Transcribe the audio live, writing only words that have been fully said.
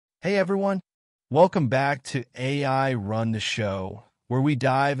Hey everyone, welcome back to AI Run the Show, where we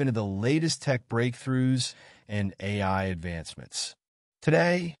dive into the latest tech breakthroughs and AI advancements.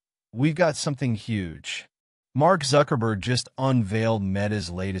 Today, we've got something huge. Mark Zuckerberg just unveiled Meta's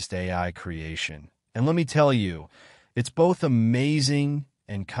latest AI creation. And let me tell you, it's both amazing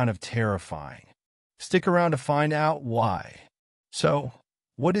and kind of terrifying. Stick around to find out why. So,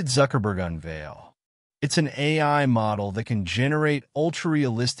 what did Zuckerberg unveil? It's an AI model that can generate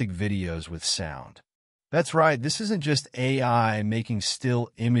ultra-realistic videos with sound. That's right, this isn't just AI making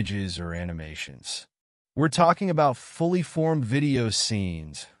still images or animations. We're talking about fully formed video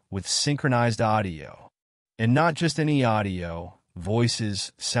scenes with synchronized audio. And not just any audio,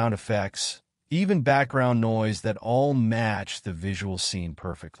 voices, sound effects, even background noise that all match the visual scene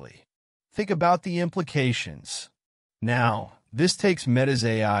perfectly. Think about the implications. Now, this takes Meta's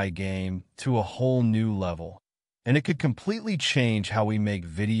AI game to a whole new level, and it could completely change how we make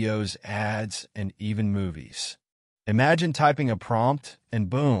videos, ads, and even movies. Imagine typing a prompt, and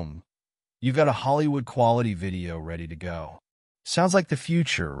boom, you've got a Hollywood-quality video ready to go. Sounds like the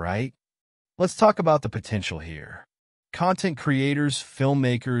future, right? Let's talk about the potential here. Content creators,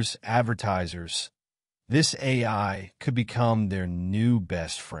 filmmakers, advertisers. This AI could become their new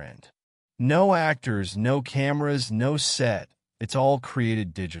best friend. No actors, no cameras, no set. It's all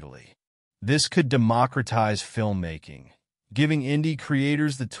created digitally. This could democratize filmmaking, giving indie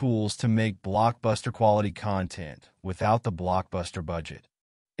creators the tools to make blockbuster quality content without the blockbuster budget.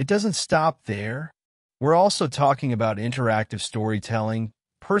 It doesn't stop there. We're also talking about interactive storytelling,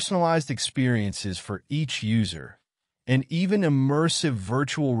 personalized experiences for each user, and even immersive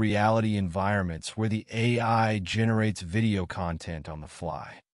virtual reality environments where the AI generates video content on the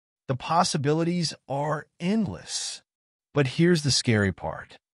fly. The possibilities are endless. But here's the scary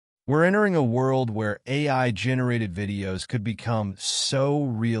part. We're entering a world where AI-generated videos could become so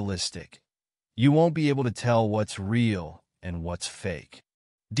realistic, you won't be able to tell what's real and what's fake.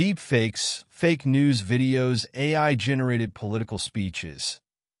 Deepfakes, fake news videos, AI-generated political speeches.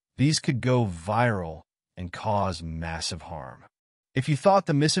 These could go viral and cause massive harm. If you thought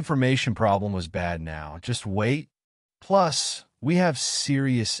the misinformation problem was bad now, just wait. Plus, we have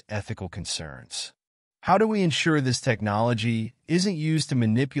serious ethical concerns. How do we ensure this technology isn't used to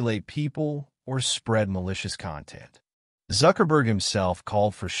manipulate people or spread malicious content? Zuckerberg himself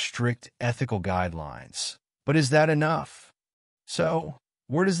called for strict ethical guidelines. But is that enough? So,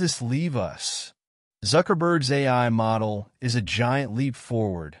 where does this leave us? Zuckerberg's AI model is a giant leap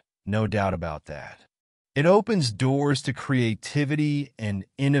forward, no doubt about that. It opens doors to creativity and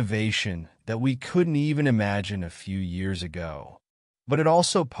innovation that we couldn't even imagine a few years ago. But it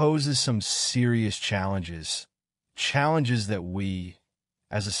also poses some serious challenges that we,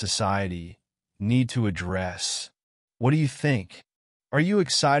 as a society, need to address. What do you think? Are you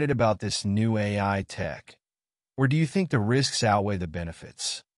excited about this new AI tech? Or do you think the risks outweigh the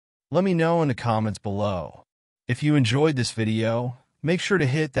benefits? Let me know in the comments below. If you enjoyed this video, make sure to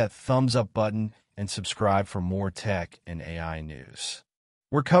hit that thumbs up button and subscribe for more tech and AI news.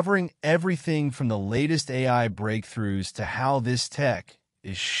 We're covering everything from the latest AI breakthroughs to how this tech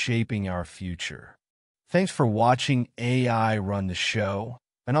is shaping our future. Thanks for watching AI Run the Show,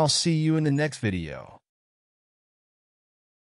 and I'll see you in the next video.